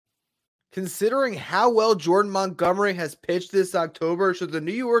Considering how well Jordan Montgomery has pitched this October, should the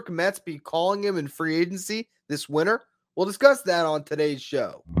New York Mets be calling him in free agency this winter? We'll discuss that on today's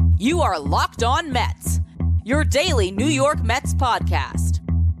show. You are Locked On Mets, your daily New York Mets podcast.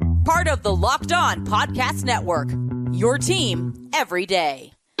 Part of the Locked On Podcast Network, your team every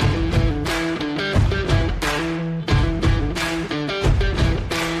day.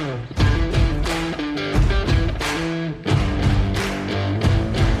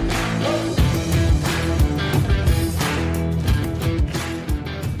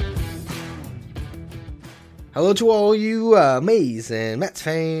 Hello to all you amazing Mets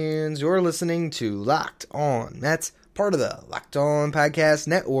fans. You're listening to Locked On Mets, part of the Locked On Podcast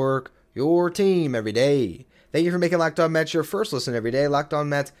Network, your team every day. Thank you for making Locked On Mets your first listen every day. Locked On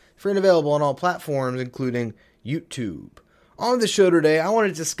Mets, free and available on all platforms, including YouTube. On the show today, I want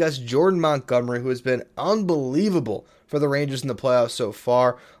to discuss Jordan Montgomery, who has been unbelievable for the Rangers in the playoffs so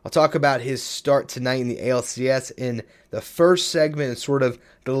far. I'll talk about his start tonight in the ALCS in the first segment and sort of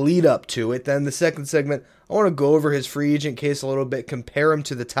the lead up to it. Then the second segment, I want to go over his free agent case a little bit, compare him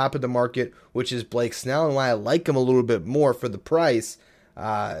to the top of the market, which is Blake Snell, and why I like him a little bit more for the price.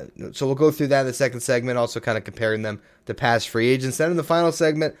 So we'll go through that in the second segment, also kind of comparing them to past free agents. Then in the final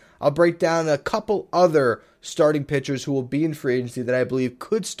segment, I'll break down a couple other starting pitchers who will be in free agency that I believe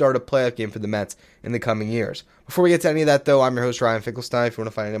could start a playoff game for the Mets in the coming years. Before we get to any of that, though, I'm your host, Ryan Finkelstein. If you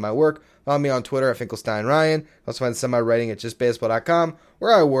want to find any of my work, follow me on Twitter at FinkelsteinRyan. Also find some of my writing at JustBaseball.com,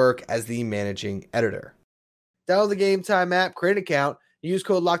 where I work as the managing editor. Download the Game Time app, create an account, use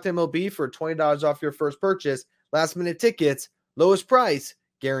code LOCKEDMLB for $20 off your first purchase. Last minute tickets, lowest price,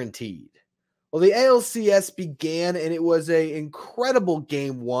 guaranteed. Well, the ALCS began, and it was an incredible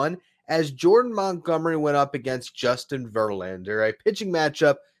game one as Jordan Montgomery went up against Justin Verlander, a pitching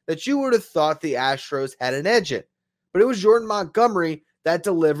matchup that you would have thought the Astros had an edge in. But it was Jordan Montgomery that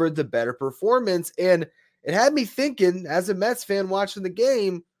delivered the better performance, and it had me thinking, as a Mets fan watching the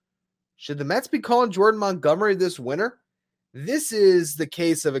game, should the Mets be calling Jordan Montgomery this winter? This is the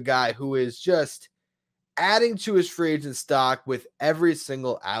case of a guy who is just adding to his free agent stock with every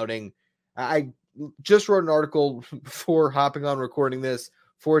single outing. I just wrote an article before hopping on recording this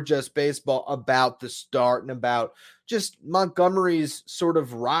for Just Baseball about the start and about just Montgomery's sort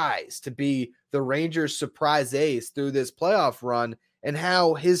of rise to be the Rangers' surprise ace through this playoff run and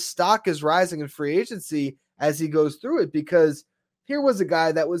how his stock is rising in free agency as he goes through it, because here was a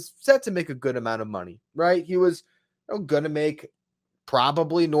guy that was set to make a good amount of money, right? He was going to make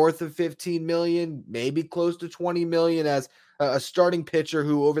probably north of 15 million, maybe close to 20 million as a starting pitcher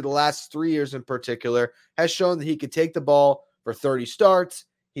who over the last 3 years in particular has shown that he could take the ball for 30 starts.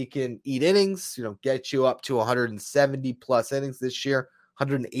 He can eat innings, get you up to 170 plus innings this year,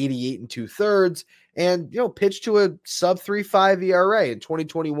 188 and 2/3, and, pitch to a sub 3.5 ERA in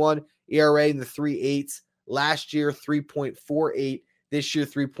 2021, ERA in the 3.8s. Last year, 3.48. This year,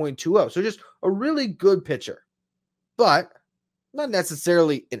 3.20. So just a really good pitcher, but not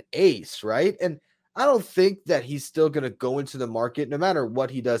necessarily an ace, right? And I don't think that he's still going to go into the market, no matter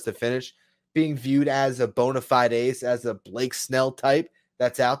what he does to finish, being viewed as a bona fide ace, as a Blake Snell type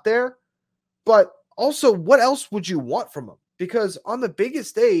that's out there. But also, what else would you want from him? Because on the biggest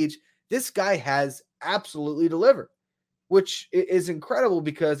stage, this guy has absolutely delivered, which is incredible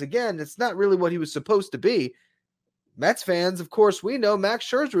because, again, it's not really what he was supposed to be. Mets fans, of course, we know Max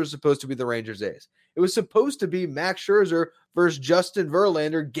Scherzer was supposed to be the Rangers' ace. It was supposed to be Max Scherzer versus Justin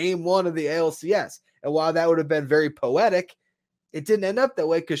Verlander, game one of the ALCS. And while that would have been very poetic, it didn't end up that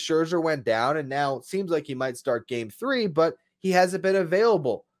way because Scherzer went down, and now it seems like he might start game three, but he hasn't been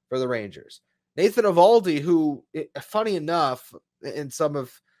available for the Rangers. Nathan Eovaldi, who, funny enough, in some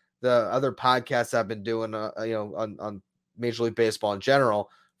of the other podcasts I've been doing, on Major League Baseball in general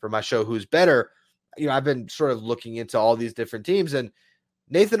for my show, Who's Better, I've been sort of looking into all these different teams, and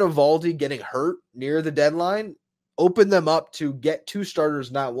Nathan Eovaldi getting hurt near the deadline opened them up to get two starters,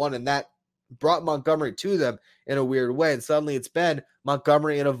 not one, and that brought Montgomery to them in a weird way. And suddenly it's been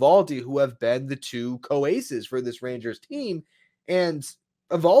Montgomery and Eovaldi who have been the two co-aces for this Rangers team. And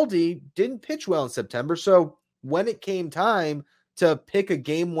Eovaldi didn't pitch well in September. So when it came time to pick a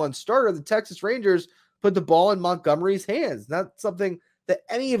game one starter, the Texas Rangers put the ball in Montgomery's hands. Not something that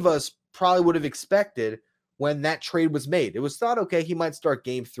any of us probably would have expected when that trade was made. It was thought, okay, he might start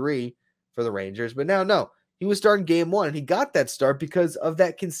game three for the Rangers, but now, no, he was starting game one, and he got that start because of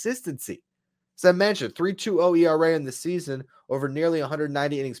that consistency. As I mentioned, 3.20 ERA in the season over nearly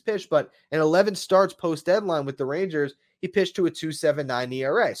 190 innings pitched, but in 11 starts post-deadline with the Rangers, he pitched to a 2.79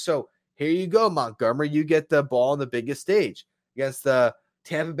 ERA. So here you go, Montgomery. You get the ball on the biggest stage against the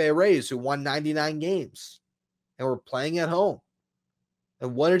Tampa Bay Rays, who won 99 games and were playing at home.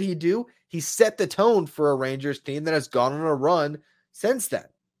 And what did he do? He set the tone for a Rangers team that has gone on a run since then.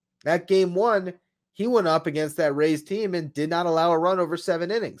 That game one, he went up against that Rays team and did not allow a run over 7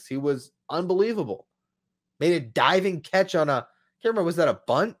 innings. He was unbelievable. Made a diving catch on I can't remember, was that a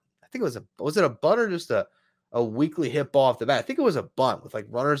bunt? I think it was it a bunt or just a weakly hit ball off the bat? I think it was a bunt with like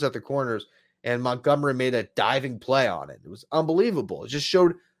runners at the corners, and Montgomery made a diving play on it. It was unbelievable. It just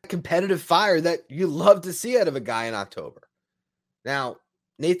showed competitive fire that you love to see out of a guy in October. Now,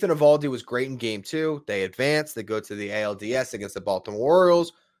 Nathan Eovaldi was great in game 2. They advance. They go to the ALDS against the Baltimore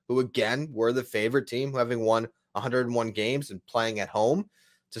Orioles, who again were the favorite team, having won 101 games and playing at home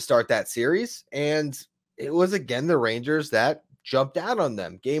to start that series. And it was again the Rangers that jumped out on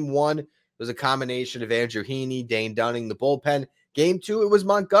them. Game 1 was a combination of Andrew Heaney, Dane Dunning, the bullpen. Game 2, it was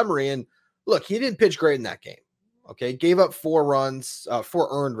Montgomery. And look, he didn't pitch great in that game. Okay, gave up 4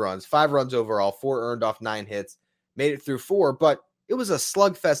 earned runs, 5 runs overall, 4 earned off 9 hits, made it through 4, but it was a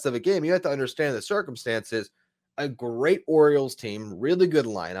slugfest of a game. You have to understand the circumstances. A great Orioles team, really good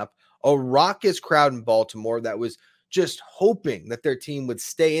lineup, a raucous crowd in Baltimore that was just hoping that their team would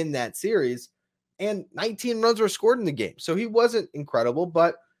stay in that series, and 19 runs were scored in the game. So he wasn't incredible,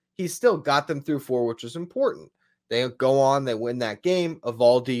 but he still got them through 4, which was important. They go on, they win that game.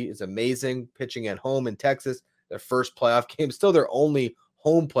 Eovaldi is amazing, pitching at home in Texas, their first playoff game, still their only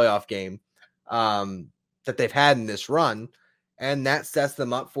home playoff game that they've had in this run. And that sets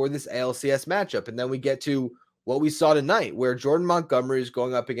them up for this ALCS matchup. And then we get to what we saw tonight, where Jordan Montgomery is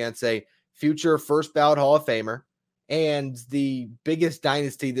going up against a future first ballot Hall of Famer and the biggest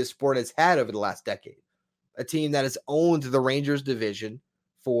dynasty this sport has had over the last decade. A team that has owned the Rangers division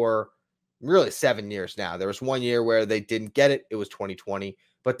for really 7 years now. There was 1 year where they didn't get it. It was 2020.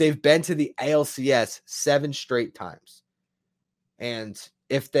 But they've been to the ALCS 7 straight times. And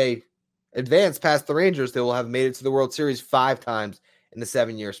if they advance past the Rangers, they will have made it to the World Series 5 times in the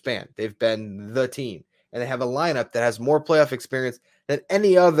 7-year span. They've been the team, and they have a lineup that has more playoff experience than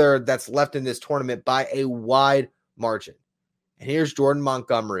any other that's left in this tournament by a wide margin. And here's Jordan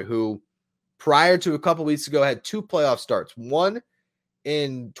Montgomery, who prior to a couple weeks ago had 2 playoff starts, one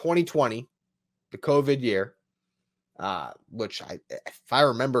in 2020, the COVID year, which if I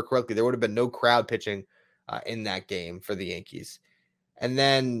remember correctly, there would have been no crowd pitching in that game for the Yankees. And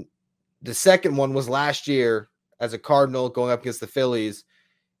then the second one was last year as a Cardinal going up against the Phillies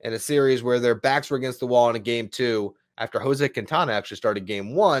in a series where their backs were against the wall in a game 2 after Jose Quintana actually started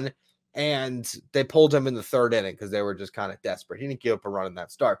game 1, and they pulled him in the 3rd inning because they were just kind of desperate. He didn't give up a run in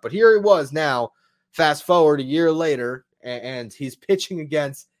that start. But here he was now, fast forward a year later, and he's pitching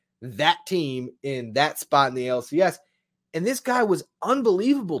against that team in that spot in the LCS. And this guy was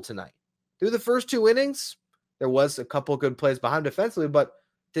unbelievable tonight. Through the first 2 innings, there was a couple good plays behind defensively, but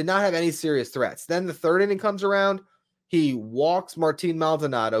did not have any serious threats. Then the 3rd inning comes around. He walks Martin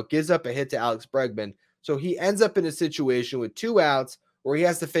Maldonado, gives up a hit to Alex Bregman. So he ends up in a situation with 2 outs where he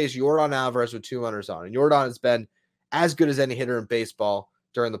has to face Yordan Alvarez with 2 runners on. And Yordan has been as good as any hitter in baseball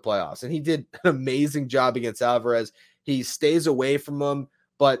during the playoffs. And he did an amazing job against Alvarez. He stays away from him,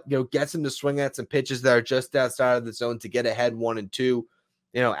 but gets him to swing at some pitches that are just outside of the zone to get ahead 1 and 2.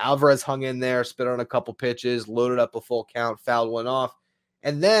 Alvarez hung in there, spit on a couple pitches, loaded up a full count, fouled one off.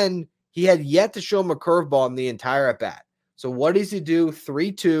 And then he had yet to show him a curveball in the entire at-bat. So what does he do?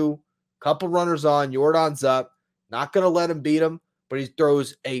 3-2, couple runners on, Yordan's up, not going to let him beat him, but he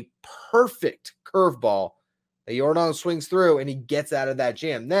throws a perfect curveball that Yordan swings through, and he gets out of that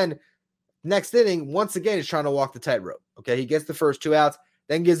jam. Then next inning, once again, he's trying to walk the tightrope. Okay, he gets the first 2 outs,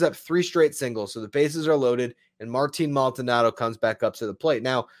 then gives up 3 straight singles, so the bases are loaded, and Martin Maldonado comes back up to the plate.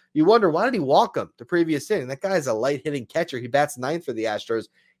 Now, you wonder, why did he walk him the previous inning? That guy's a light-hitting catcher. He bats 9th for the Astros.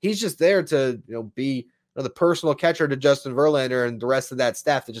 He's just there to be the personal catcher to Justin Verlander and the rest of that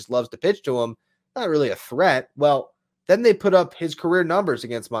staff that just loves to pitch to him. Not really a threat. Well, then they put up his career numbers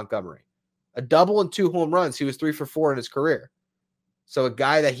against Montgomery. A double and 2 home runs. He was 3 for 4 in his career. So a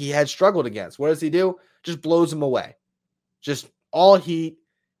guy that he had struggled against. What does he do? Just blows him away. Just all heat.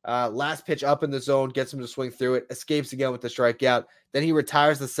 Last pitch up in the zone, gets him to swing through it, escapes again with the strikeout. Then he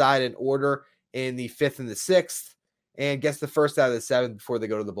retires the side in order in the 5th and the 6th and gets the first out of the 7th before they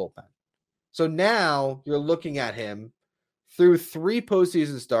go to the bullpen. So now you're looking at him through 3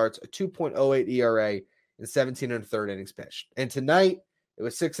 postseason starts, a 2.08 ERA, and 17 1/3 innings pitched. And tonight, it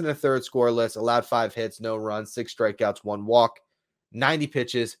was 6 1/3 scoreless, allowed 5 hits, no runs, 6 strikeouts, 1 walk, 90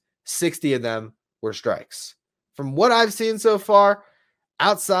 pitches, 60 of them were strikes. From what I've seen so far,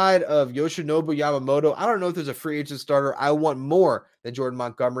 outside of Yoshinobu Yamamoto, I don't know if there's a free agent starter I want more than Jordan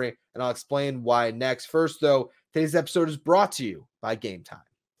Montgomery, and I'll explain why next. First, though, today's episode is brought to you by Game Time.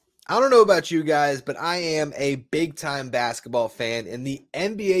 I don't know about you guys, but I am a big-time basketball fan, and the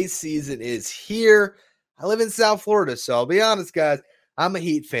NBA season is here. I live in South Florida, so I'll be honest, guys, I'm a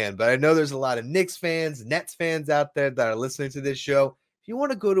Heat fan, but I know there's a lot of Knicks fans, Nets fans out there that are listening to this show. If you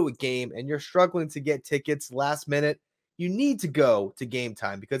want to go to a game and you're struggling to get tickets last minute, you need to go to Game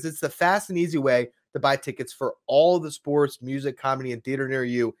Time because it's the fast and easy way to buy tickets for all of the sports, music, comedy, and theater near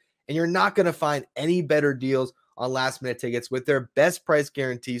you, and you're not going to find any better deals on last minute tickets with their best price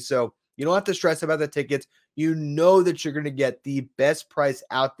guarantee. So you don't have to stress about the tickets. You know that you're going to get the best price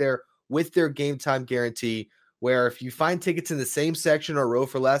out there with their Game Time guarantee, where if you find tickets in the same section or row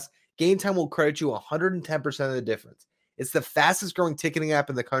for less, Game Time will credit you 110% of the difference. It's the fastest growing ticketing app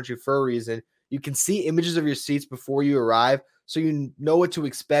in the country for a reason. You can see images of your seats before you arrive, so you know what to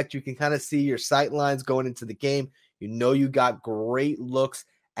expect. You can kind of see your sight lines going into the game. You know you got great looks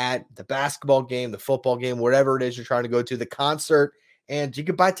at the basketball game, the football game, whatever it is you're trying to go to, the concert, and you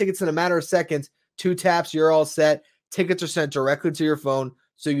can buy tickets in a matter of seconds. 2 taps, you're all set. Tickets are sent directly to your phone,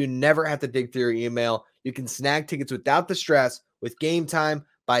 so you never have to dig through your email. You can snag tickets without the stress with Game Time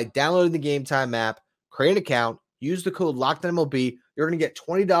by downloading the Game Time app, create an account, use the code LOCKEDONMLB. You're going to get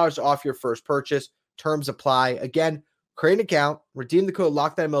 $20 off your first purchase. Terms apply. Again, create an account, redeem the code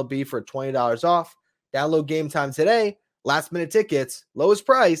LOCKEDONMLB for $20 off. Download Game Time today. Last minute tickets, lowest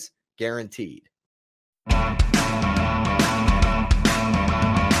price, guaranteed.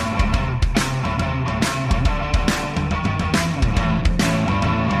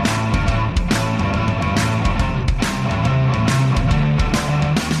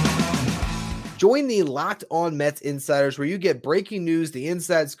 Join the Locked On Mets Insiders, where you get breaking news, the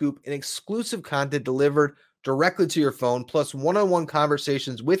inside scoop, and exclusive content delivered directly to your phone, plus one-on-one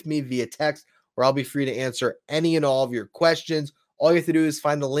conversations with me via text, where I'll be free to answer any and all of your questions. All you have to do is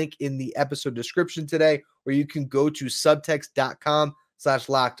find the link in the episode description today, where you can go to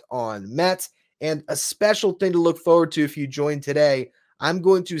subtext.com/lockedonmets. And a special thing to look forward to if you join today, I'm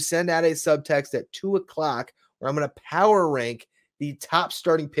going to send out a subtext at 2 o'clock, where I'm going to power rank the top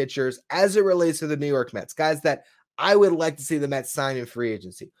starting pitchers as it relates to the New York Mets, guys that I would like to see the Mets sign in free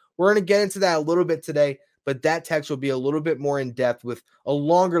agency. We're going to get into that a little bit today, but that text will be a little bit more in depth with a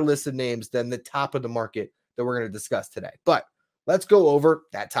longer list of names than the top of the market that we're going to discuss today. But let's go over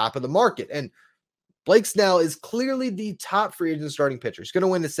that top of the market. And Blake Snell is clearly the top free agent starting pitcher. He's going to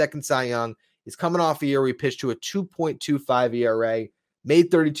win the second Cy Young. He's coming off a year where he pitched to a 2.25 ERA, made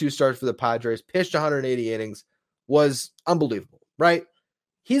 32 starts for the Padres, pitched 180 innings, was unbelievable. Right?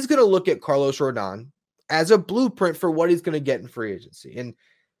 He's going to look at Carlos Rodon as a blueprint for what he's going to get in free agency. And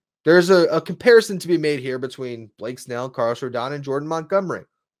there's a comparison to be made here between Blake Snell, Carlos Rodon, and Jordan Montgomery.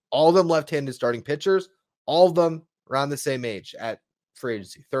 All of them left-handed starting pitchers, all of them around the same age at free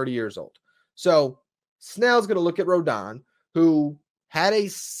agency, 30 years old. So Snell's going to look at Rodon, who had a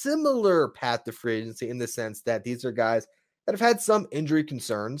similar path to free agency in the sense that these are guys that have had some injury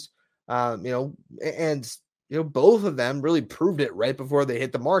concerns, both of them really proved it right before they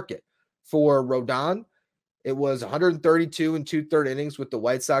hit the market. For Rodon, it was 132 and 2/3 innings with the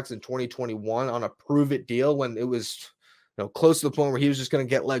White Sox in 2021 on a prove-it deal when it was close to the point where he was just going to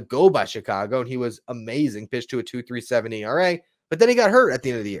get let go by Chicago, and he was amazing, pitched to a 2.37 ERA, but then he got hurt at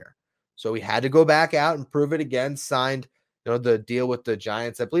the end of the year. So he had to go back out and prove it again, signed the deal with the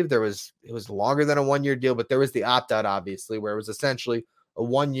Giants. I believe it was longer than a 1-year deal, but there was the opt-out, obviously, where it was essentially a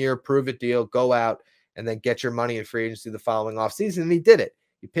 1-year prove-it deal, go out, and then get your money in free agency the following offseason. And he did it.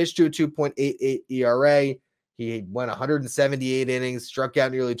 He pitched to a 2.88 ERA. He went 178 innings, struck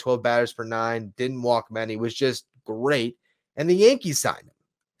out nearly 12 batters per 9, didn't walk many, was just great. And the Yankees signed him.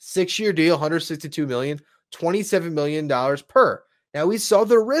 6-year deal, $162 million, $27 million per. Now, we saw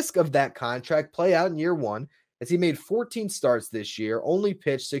the risk of that contract play out in year one as he made 14 starts this year, only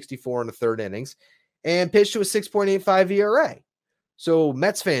pitched 64 1/3 innings, and pitched to a 6.85 ERA. So,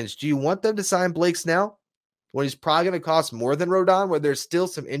 Mets fans, do you want them to sign Blake Snell when he's probably going to cost more than Rodon, where there's still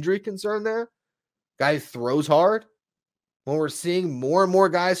some injury concern there? Guy who throws hard? When we're seeing more and more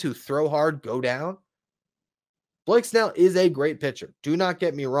guys who throw hard go down? Blake Snell is a great pitcher. Do not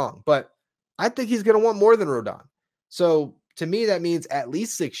get me wrong, but I think he's going to want more than Rodon. So, to me, that means at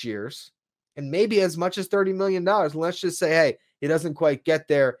least 6 years and maybe as much as $30 million. Let's just say, hey, he doesn't quite get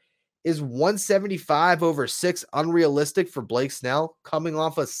there. Is 175 over 6 unrealistic for Blake Snell coming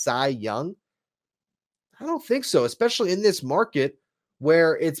off a Cy Young? I don't think so, especially in this market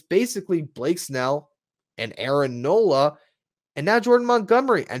where it's basically Blake Snell and Aaron Nola, and now Jordan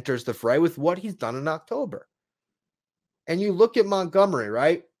Montgomery enters the fray with what he's done in October. And you look at Montgomery,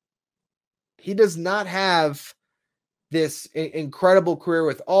 right? He does not have this incredible career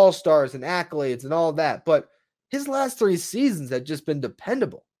with all-stars and accolades and all that, but his last 3 seasons have just been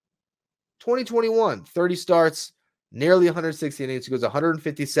dependable. 2021, 30 starts, nearly 160 innings. He goes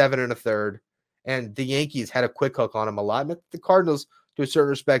 157 and a third. And the Yankees had a quick hook on him a lot. And the Cardinals, to a certain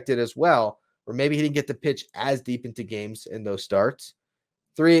respect, did as well. Or maybe he didn't get to pitch as deep into games in those starts.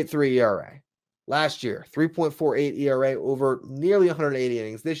 3.83 ERA. Last year, 3.48 ERA over nearly 180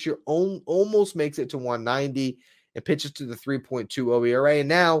 innings. This year almost makes it to 190 and pitches to the 3.20 ERA. And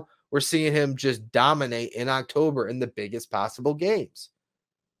now we're seeing him just dominate in October in the biggest possible games.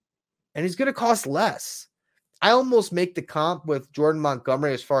 And he's going to cost less. I almost make the comp with Jordan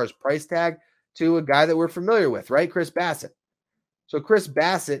Montgomery as far as price tag to a guy that we're familiar with, right? Chris Bassett. So Chris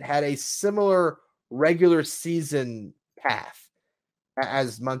Bassett had a similar regular season path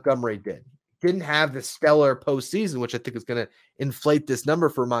as Montgomery did. Didn't have the stellar postseason, which I think is going to inflate this number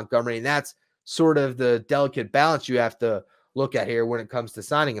for Montgomery. And that's sort of the delicate balance you have to look at here when it comes to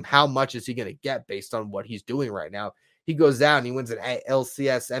signing him. How much is he going to get based on what he's doing right now? He goes out and he wins an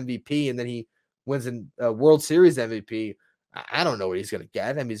LCS MVP, and then he wins a World Series MVP. I don't know what he's going to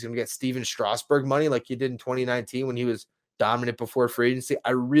get. I mean, he's going to get Steven Strasburg money like he did in 2019 when he was dominant before free agency.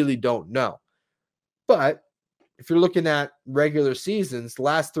 I really don't know. But if you're looking at regular seasons, the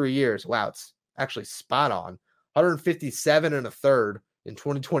last 3 years, wow, it's actually spot on. 157 and a third in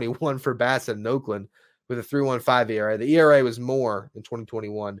 2021 for Bassett in Oakland with a 3.15 ERA. The ERA was more in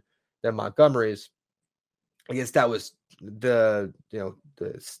 2021 than Montgomery's. I guess that was the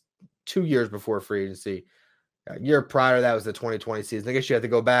 2 years before free agency. A year prior, that was the 2020 season. I guess you have to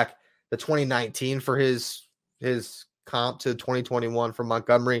go back to 2019 for his comp to 2021 for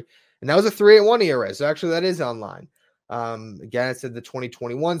Montgomery. And that was a 3.81 ERA. So actually that is online. Again, I said the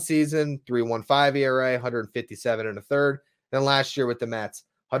 2021 season, 3.15 ERA, 157 and a third. Then last year with the Mets,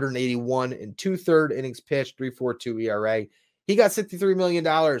 181 and 2/3 innings pitched, 3.42 ERA. He got $63 million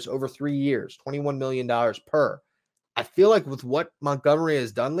over 3 years, $21 million per. I feel like with what Montgomery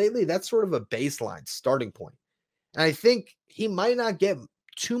has done lately, that's sort of a baseline starting point. And I think he might not get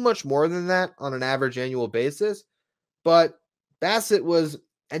too much more than that on an average annual basis, but Bassett was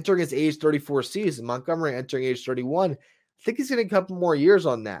entering his age 34 season, Montgomery entering age 31. I think he's getting a couple more years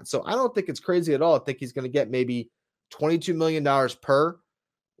on that. So I don't think it's crazy at all. I think he's going to get maybe $22 million per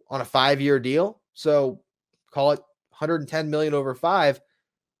on a 5-year deal. So call it $110 million over 5.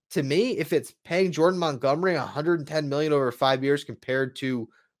 To me, if it's paying Jordan Montgomery $110 million over 5 years compared to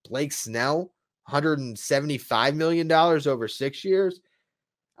Blake Snell, $175 million over 6 years,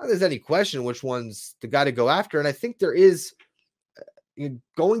 I don't think there's any question which one's the guy to go after. And I think there is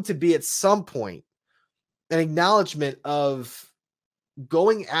going to be at some point an acknowledgement of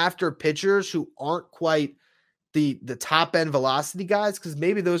going after pitchers who aren't quite the top end velocity guys, because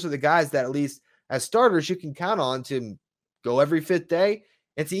maybe those are the guys that at least as starters you can count on to go every 5th day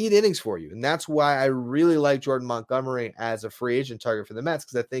and to eat innings for you. And that's why I really like Jordan Montgomery as a free agent target for the Mets,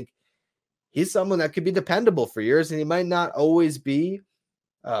 because I think he's someone that could be dependable for years, and he might not always be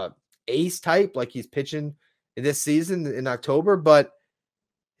ace type like he's pitching in this season in October, but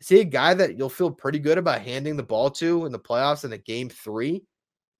is he a guy that you'll feel pretty good about handing the ball to in the playoffs in a game 3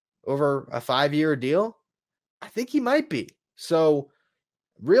 over a 5-year deal? I think he might be. So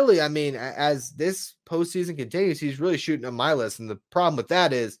really, I mean, as this postseason continues, he's really shooting on my list. And the problem with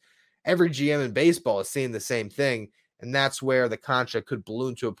that is every GM in baseball is seeing the same thing. And that's where the contract could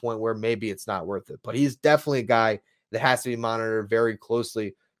balloon to a point where maybe it's not worth it. But he's definitely a guy that has to be monitored very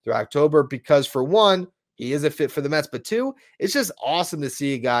closely through October because, for one, he is a fit for the Mets. But 2, it's just awesome to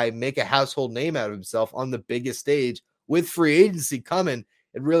see a guy make a household name out of himself on the biggest stage with free agency coming.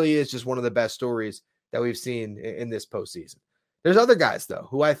 It really is just one of the best stories that we've seen in this postseason. There's other guys, though,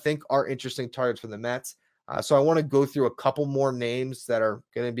 who I think are interesting targets for the Mets. So I want to go through a couple more names that are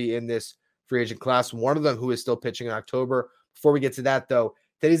going to be in this free agent class. One of them who is still pitching in October. Before we get to that, though,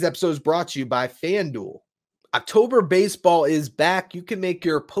 today's episode is brought to you by FanDuel. October baseball is back. You can make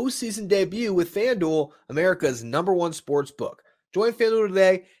your postseason debut with FanDuel, America's #1 sports book. Join FanDuel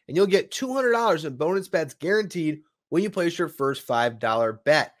today, and you'll get $200 in bonus bets guaranteed when you place your first $5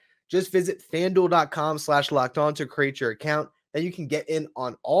 bet. Just visit FanDuel.com/lockedon to create your account. Then you can get in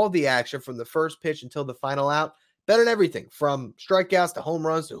on all the action from the first pitch until the final out. Bet on everything from strikeouts to home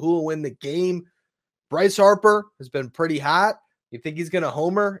runs to who will win the game. Bryce Harper has been pretty hot. You think he's going to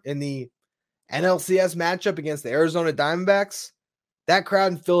homer in the NLCS matchup against the Arizona Diamondbacks? That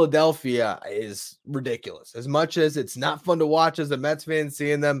crowd in Philadelphia is ridiculous. As much as it's not fun to watch as a Mets fan,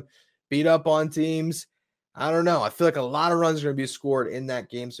 seeing them beat up on teams, I don't know. I feel like a lot of runs are going to be scored in that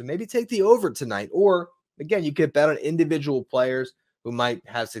game. So maybe take the over tonight. Or, again, you could bet on individual players who might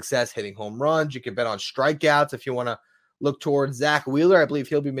have success hitting home runs. You could bet on strikeouts if you want to look towards Zach Wheeler. I believe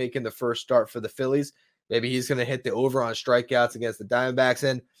he'll be making the first start for the Phillies. Maybe he's going to hit the over on strikeouts against the Diamondbacks.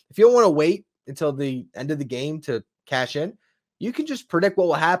 And If you don't want to wait until the end of the game to cash in, you can just predict what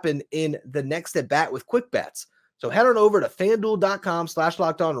will happen in the next at bat with quick bets. So head on over to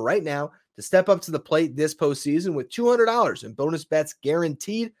fanduel.com/lockedon right now to step up to the plate this postseason with $200 in bonus bets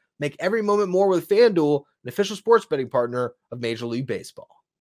guaranteed. Make every moment more with FanDuel, an official sports betting partner of Major League Baseball.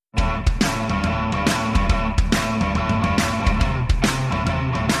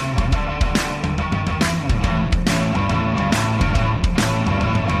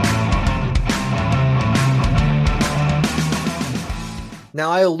 Now,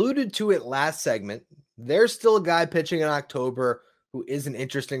 I alluded to it last segment. There's still a guy pitching in October who is an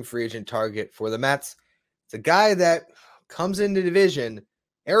interesting free agent target for the Mets. It's a guy that comes into division,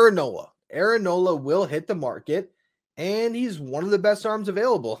 Aaron Nola. Aaron Nola will hit the market, and he's one of the best arms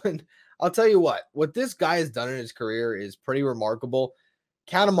available. And I'll tell you what this guy has done in his career is pretty remarkable.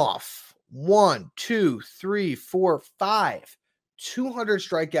 Count them off. 1, 2, 3, 4, 5. 200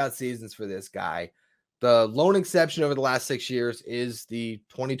 strikeout seasons for this guy. The lone exception over the last 6 years is the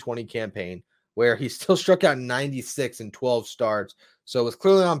 2020 campaign, where he still struck out 96 in 12 starts. So was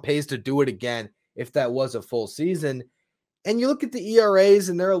clearly on pace to do it again if that was a full season. And you look at the ERAs,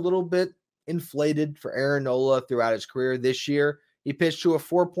 and they're a little bit inflated for Aaron Nola throughout his career. This year, he pitched to a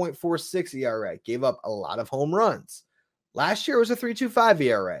 4.46 ERA, gave up a lot of home runs. Last year, it was a 3.25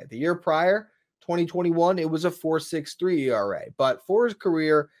 ERA. The year prior, 2021, it was a 4.63 ERA. But for his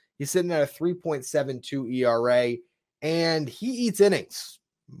career, he's sitting at a 3.72 ERA, and he eats innings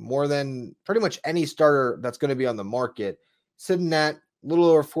more than pretty much any starter that's going to be on the market, sitting at a little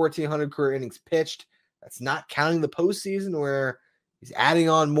over 1,400 career innings pitched. That's not counting the postseason, where he's adding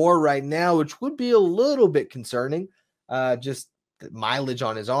on more right now, which would be a little bit concerning, just the mileage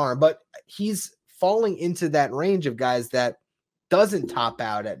on his arm. But he's falling into that range of guys that doesn't top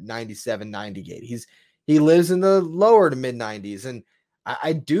out at 97, 98. He lives in the lower to mid 90s. And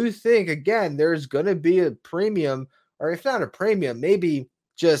I do think, again, there's going to be a premium, or if not a premium, maybe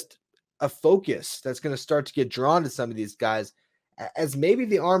just a focus that's going to start to get drawn to some of these guys as maybe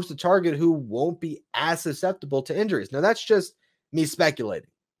the arms to target who won't be as susceptible to injuries. Now, that's just me speculating,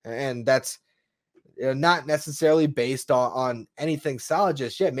 and that's not necessarily based on anything solid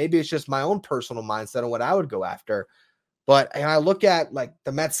just yet. Maybe it's just my own personal mindset on what I would go after. But I look at like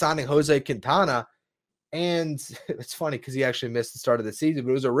the Mets signing Jose Quintana, and it's funny because he actually missed the start of the season, but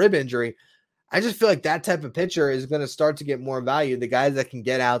it was a rib injury. I just feel like that type of pitcher is going to start to get more value. The guys that can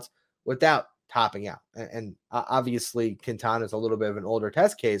get outs without topping out. And obviously Quintana is a little bit of an older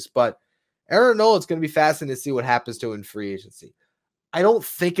test case, but Aaron Nola, it's going to be fascinating to see what happens to him in free agency. I don't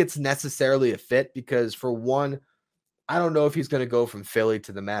think it's necessarily a fit because, for one, I don't know if he's going to go from Philly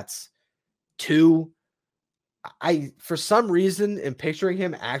to the Mets. Two, I for some reason am picturing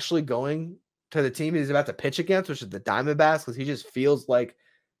him actually going to the team he's about to pitch against, which is the Diamondbacks, because he just feels like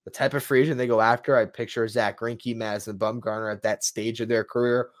the type of free agent they go after. I picture Zach Greinke, Madison Bumgarner at that stage of their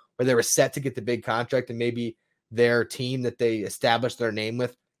career where they were set to get the big contract, and maybe their team that they established their name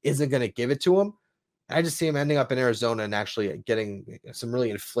with isn't going to give it to them. I just see him ending up in Arizona and actually getting some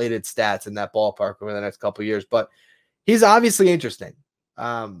really inflated stats in that ballpark over the next couple of years. But he's obviously interesting.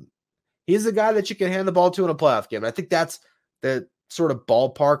 He's a guy that you can hand the ball to in a playoff game. And I think that's the sort of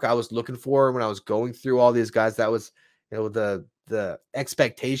ballpark I was looking for when I was going through all these guys. That was, the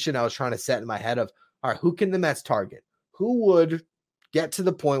expectation I was trying to set in my head of, all right, who can the Mets target? Who would get to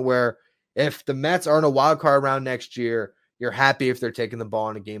the point where if the Mets are in a wild card round next year, you're happy if they're taking the ball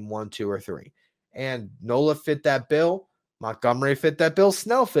in a game 1, 2, or 3. And Nola fit that bill. Montgomery fit that bill.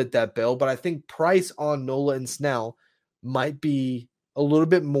 Snell fit that bill. But I think price on Nola and Snell might be a little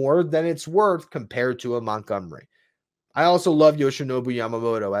bit more than it's worth compared to a Montgomery. I also love Yoshinobu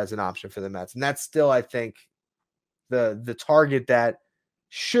Yamamoto as an option for the Mets. And that's still, I think, the target that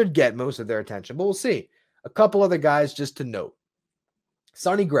should get most of their attention. But we'll see. A couple other guys just to note.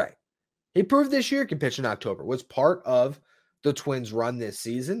 Sonny Gray. He proved this year can pitch in October. Was part of the Twins' run this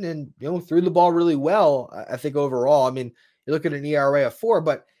season and, threw the ball really well, I think, overall. I mean, you look at an ERA of 4,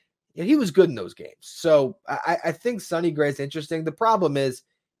 but he was good in those games. So I think Sonny Gray's interesting. The problem is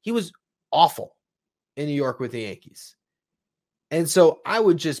he was awful in New York with the Yankees. And so I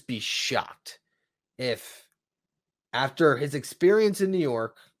would just be shocked if after his experience in New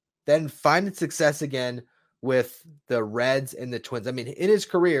York, then finding success again with the Reds and the Twins. I mean, in his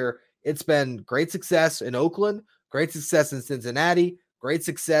career, it's been great success in Oakland, great success in Cincinnati, great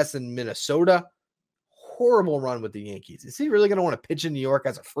success in Minnesota. Horrible run with the Yankees. Is he really going to want to pitch in New York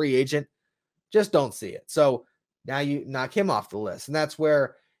as a free agent? Just don't see it. So now you knock him off the list. And that's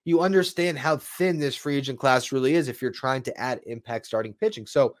where you understand how thin this free agent class really is if you're trying to add impact starting pitching.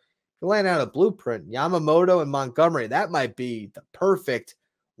 So if you're laying out a blueprint, Yamamoto and Montgomery, that might be the perfect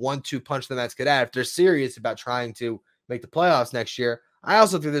 1-2 punch the Mets could add. If they're serious about trying to make the playoffs next year, I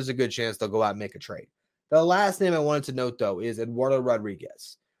also think there's a good chance they'll go out and make a trade. The last name I wanted to note, though, is Eduardo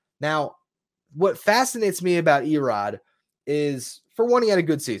Rodriguez. Now, what fascinates me about Erod is, for one, he had a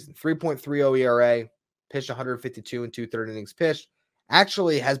good season. 3.30 ERA, pitched 152 and 2/3 innings pitched.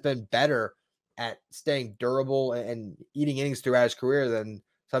 Actually has been better at staying durable and eating innings throughout his career than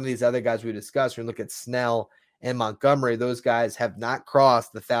some of these other guys we discussed. When we look at Snell and Montgomery, those guys have not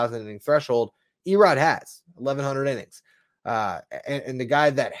crossed the 1,000-inning threshold. Erod has 1,100 innings. And the guy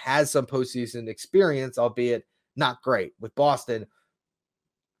that has some postseason experience, albeit not great, with Boston,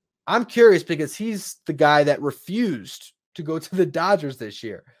 I'm curious because he's the guy that refused to go to the Dodgers this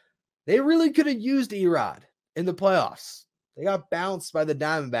year. They really could have used Erod in the playoffs. They got bounced by the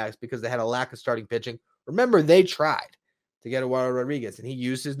Diamondbacks because they had a lack of starting pitching. Remember, they tried to get Eduardo Rodriguez, and he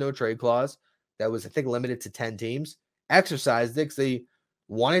used his no-trade clause that was, I think, limited to 10 teams, exercised it because they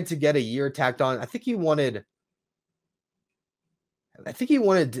wanted to get a year tacked on. I think he wanted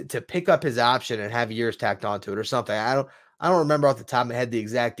to pick up his option and have years tacked onto it or something. I don't remember off the top of my head the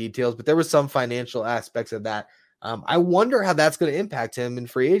exact details, but there was some financial aspects of that. I wonder how that's going to impact him in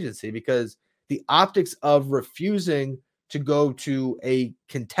free agency, because the optics of refusing to go to a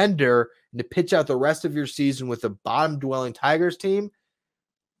contender and to pitch out the rest of your season with a bottom-dwelling Tigers team,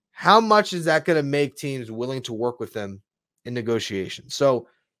 how much is that going to make teams willing to work with him in negotiations? So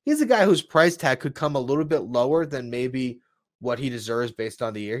he's a guy whose price tag could come a little bit lower than maybe what he deserves based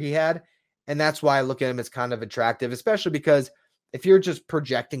on the year he had. And that's why I look at him as kind of attractive, especially because if you're just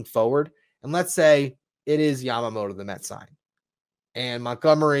projecting forward, and let's say it is Yamamoto the Mets sign, and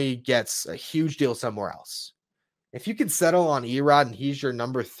Montgomery gets a huge deal somewhere else. If you can settle on Erod and he's your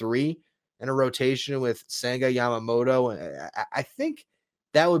number 3 in a rotation with Senga, Yamamoto, I think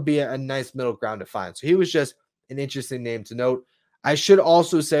that would be a nice middle ground to find. So he was just an interesting name to note. I should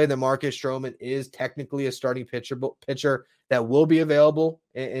also say that Marcus Stroman is technically a starting pitcher that will be available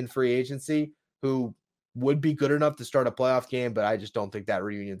in free agency, who would be good enough to start a playoff game, but I just don't think that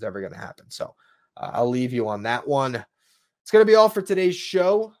reunion is ever going to happen. So I'll leave you on that one. It's going to be all for today's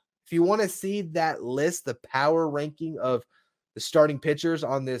show. If you want to see that list, the power ranking of the starting pitchers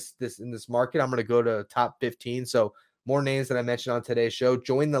on this in this market, I'm going to go to top 15. So more names that I mentioned on today's show.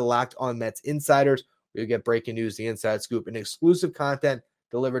 Join the Locked On Mets Insiders, where you get breaking news, the inside scoop, and exclusive content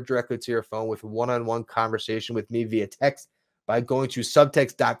delivered directly to your phone with one-on-one conversation with me via text by going to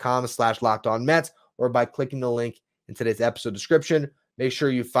subtext.com/LockedOnMets or by clicking the link in today's episode description. Make sure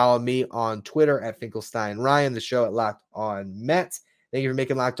you follow me on Twitter at Finkelstein Ryan, the show at Locked On Mets. Thank you for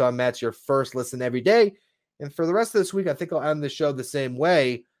making Locked On Mets your first listen every day. And for the rest of this week, I think I'll end the show the same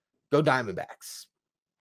way. Go Diamondbacks.